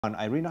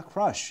Irina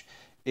Krush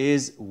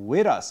is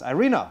with us.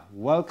 Irina,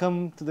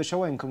 welcome to the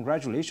show and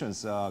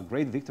congratulations.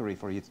 Great victory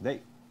for you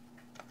today.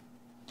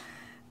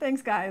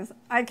 Thanks, guys.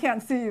 I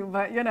can't see you,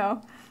 but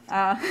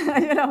yeah,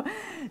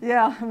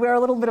 we're a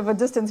little bit of a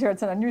distance here.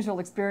 It's an unusual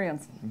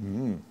experience.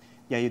 Mm-hmm.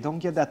 Yeah, you don't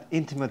get that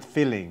intimate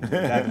feeling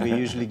that we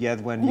usually get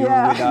when you're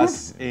with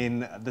us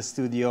in the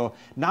studio.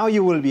 Now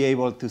you will be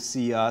able to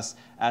see us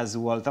as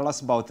well. Tell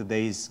us about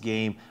today's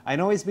game. I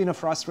know it's been a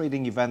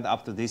frustrating event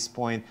up to this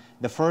point.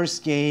 The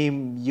first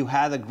game, you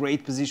had a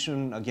great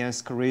position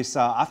against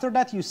Carissa. After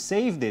that, you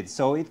saved it,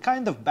 so it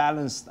kind of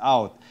balanced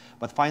out.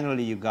 But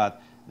finally, you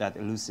got that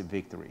elusive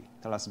victory.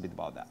 Tell us a bit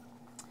about that.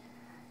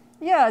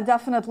 Yeah,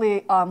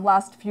 definitely.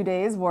 Last few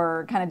days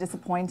were kind of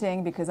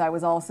disappointing because I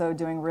was also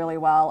doing really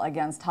well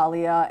against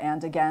Talia,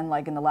 and again,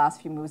 like in the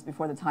last few moves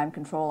before the time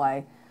control,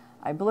 I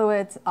blew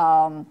it.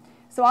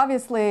 So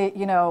obviously,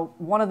 you know,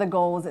 one of the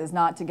goals is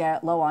not to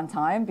get low on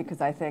time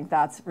because I think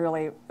that's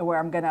really where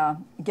I'm gonna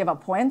give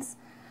up points.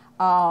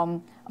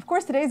 Of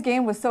course, today's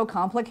game was so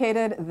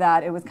complicated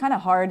that it was kind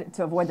of hard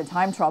to avoid the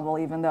time trouble,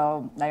 even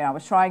though I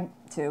was trying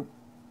to.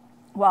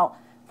 Well,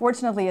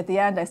 fortunately, at the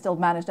end, I still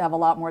managed to have a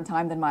lot more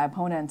time than my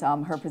opponent.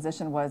 Her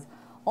position was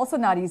also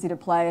not easy to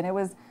play, and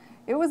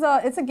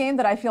it's a game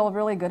that I feel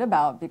really good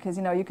about because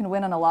you can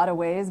win in a lot of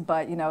ways,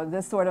 but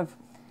this sort of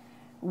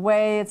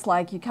way, it's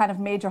like you kind of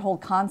made your whole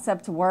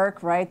concept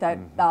work, right? That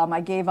I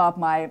gave up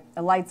my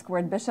light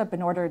squared bishop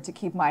in order to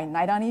keep my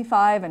knight on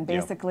e5, and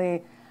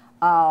basically,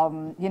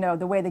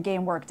 the way the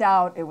game worked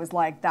out, it was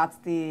like that's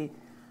the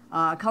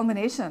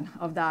culmination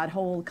of that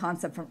whole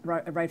concept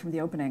right from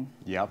the opening.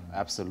 Yep,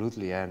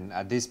 absolutely. And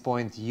at this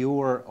point, you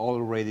were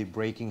already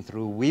breaking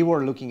through. We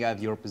were looking at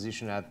your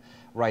position at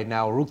right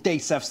now. Rook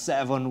takes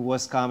f7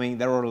 was coming.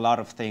 There were a lot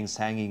of things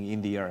hanging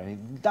in the air.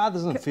 And that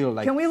doesn't feel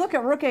like... Can we look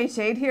at rook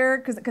h8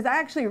 here? Because I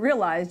actually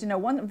realized,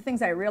 one of the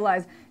things I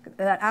realized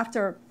that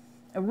after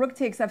a rook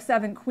takes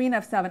f7, queen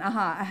f7,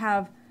 I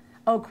have...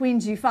 Oh, queen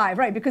g5,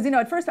 right, because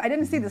at first I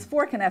didn't see this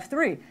fork in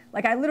f3.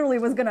 Like I literally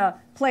was gonna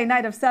play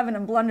knight f7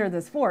 and blunder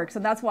this fork, so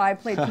that's why I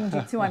played king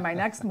g2 on my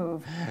next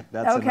move.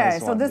 That's okay, a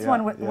nice so this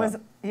one was,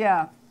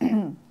 yeah.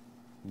 Don't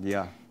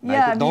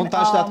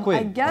touch that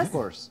queen, of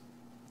course.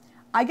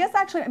 I guess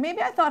actually,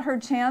 maybe I thought her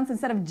chance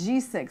instead of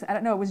g6, I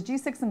don't know, was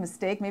g6 a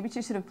mistake? Maybe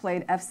she should have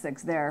played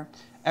f6 there.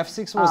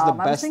 f6 was the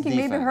best I was thinking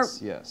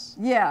defense, maybe yes.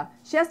 Yeah,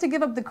 she has to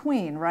give up the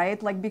queen,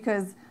 right? Like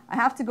because I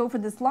have to go for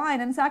this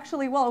line, and it's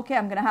actually, well, okay,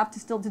 I'm going to have to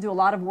still do a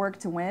lot of work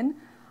to win.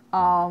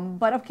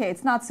 But okay,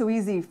 it's not so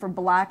easy for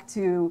black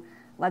to,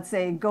 let's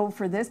say, go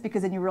for this,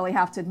 because then you really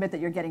have to admit that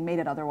you're getting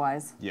mated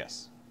otherwise.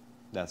 Yes,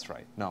 that's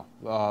right. No,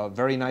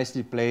 very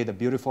nicely played, a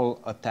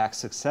beautiful attack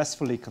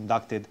successfully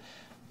conducted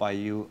by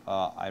you,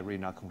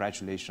 Irina.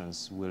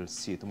 Congratulations. We'll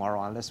see you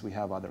tomorrow, unless we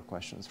have other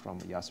questions from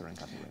Yasser and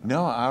Katerina.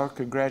 No, our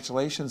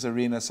congratulations,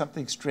 Irina.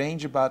 Something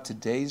strange about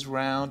today's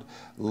round.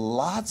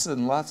 Lots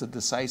and lots of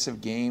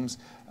decisive games.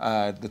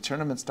 The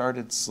tournament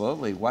started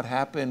slowly. What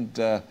happened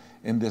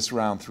in this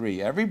round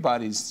 3?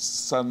 Everybody's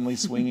suddenly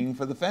swinging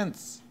for the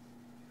fence.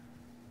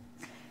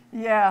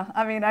 Yeah,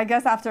 I mean, I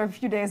guess after a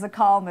few days of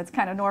calm, it's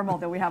kind of normal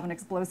that we have an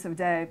explosive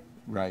day.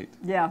 Right.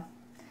 Yeah.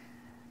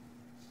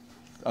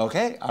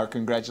 Okay, our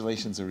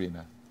congratulations,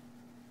 Irina.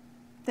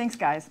 Thanks,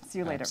 guys. See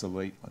you later.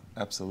 Absolutely,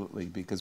 absolutely. Because